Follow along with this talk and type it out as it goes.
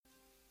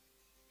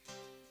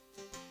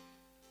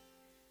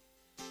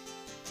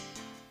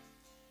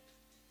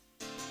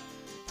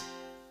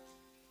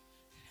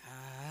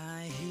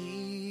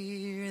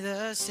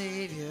the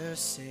Savior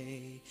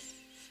say,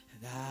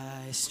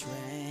 thy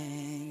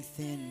strength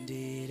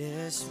indeed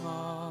is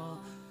small.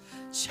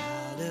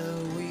 Child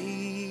of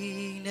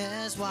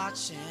weakness,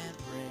 watch and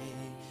pray.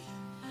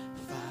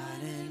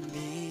 Find in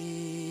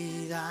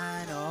me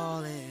thine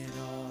all in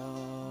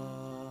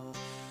all.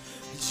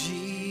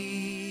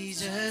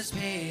 Jesus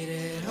paid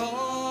it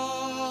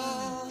all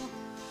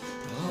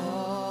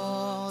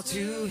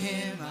to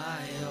him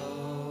I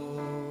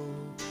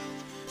owe.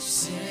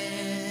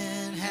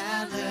 Sin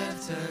had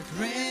left a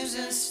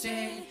crimson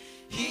stain,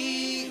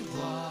 he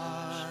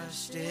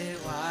washed it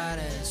white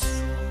as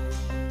snow.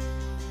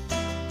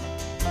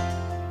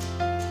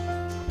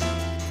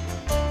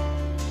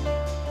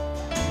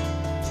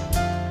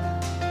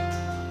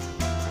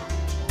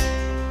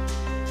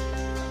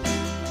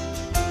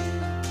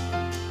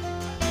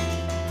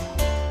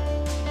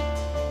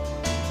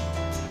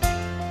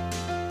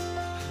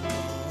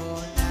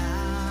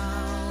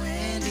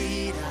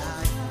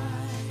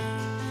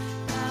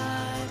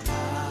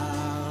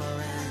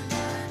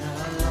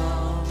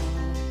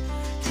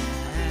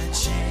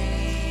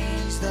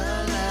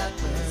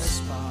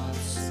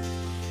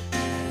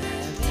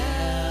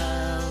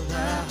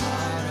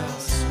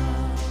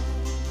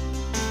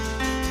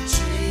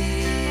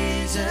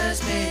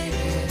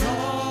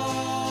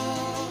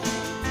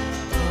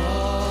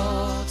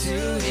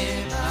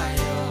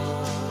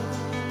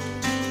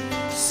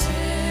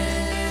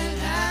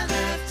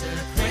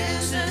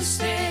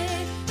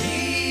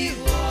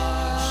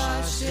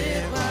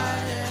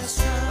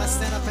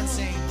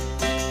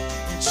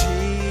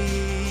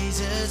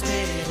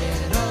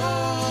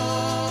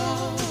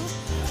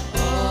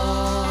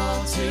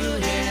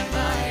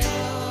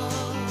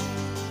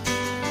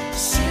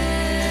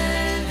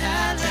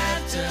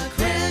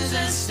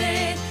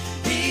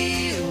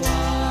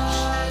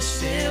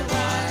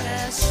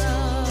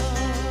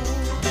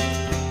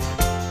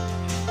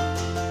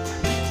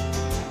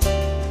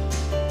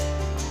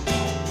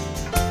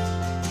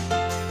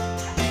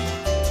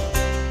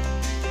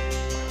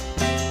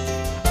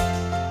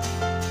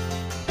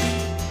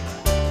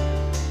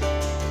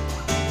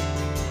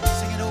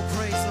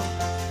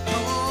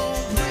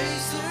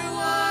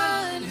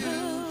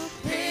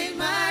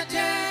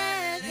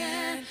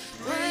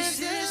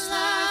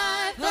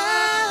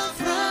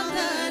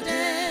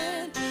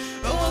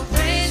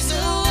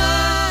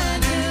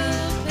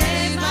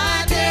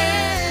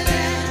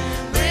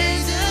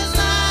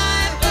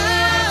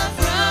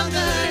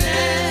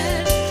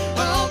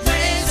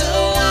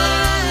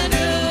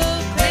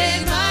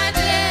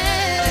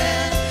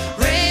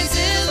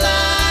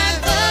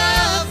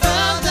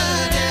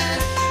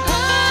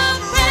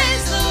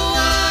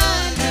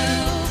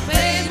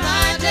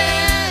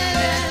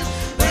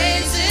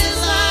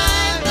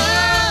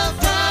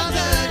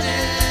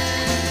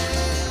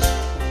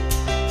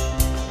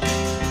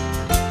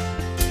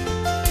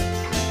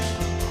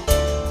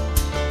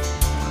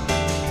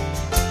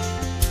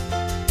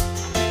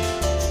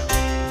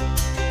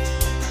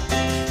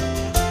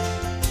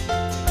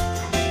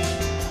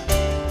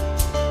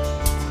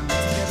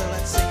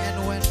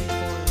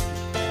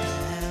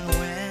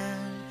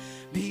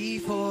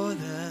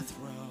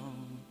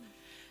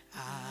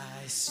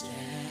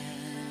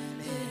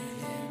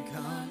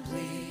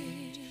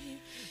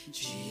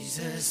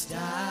 Jesus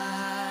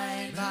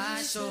died my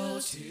soul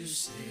to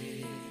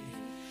save.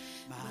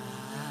 My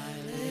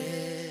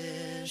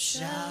lips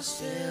shall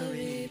still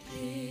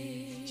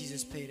repeat.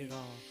 Jesus paid it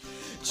all.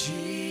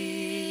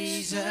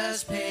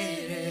 Jesus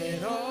paid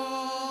it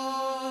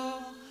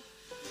all.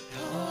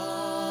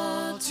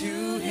 All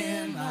to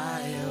him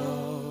I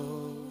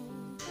owe.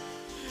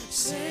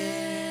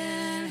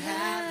 Sin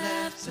had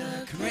left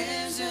a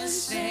crimson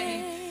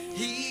stain.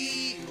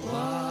 He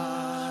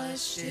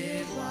washed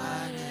it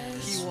white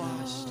as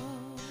snow.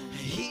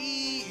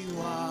 He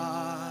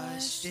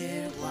washed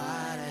it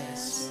white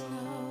as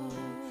snow.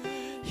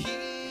 He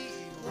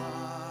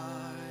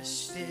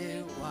washed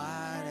it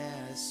white.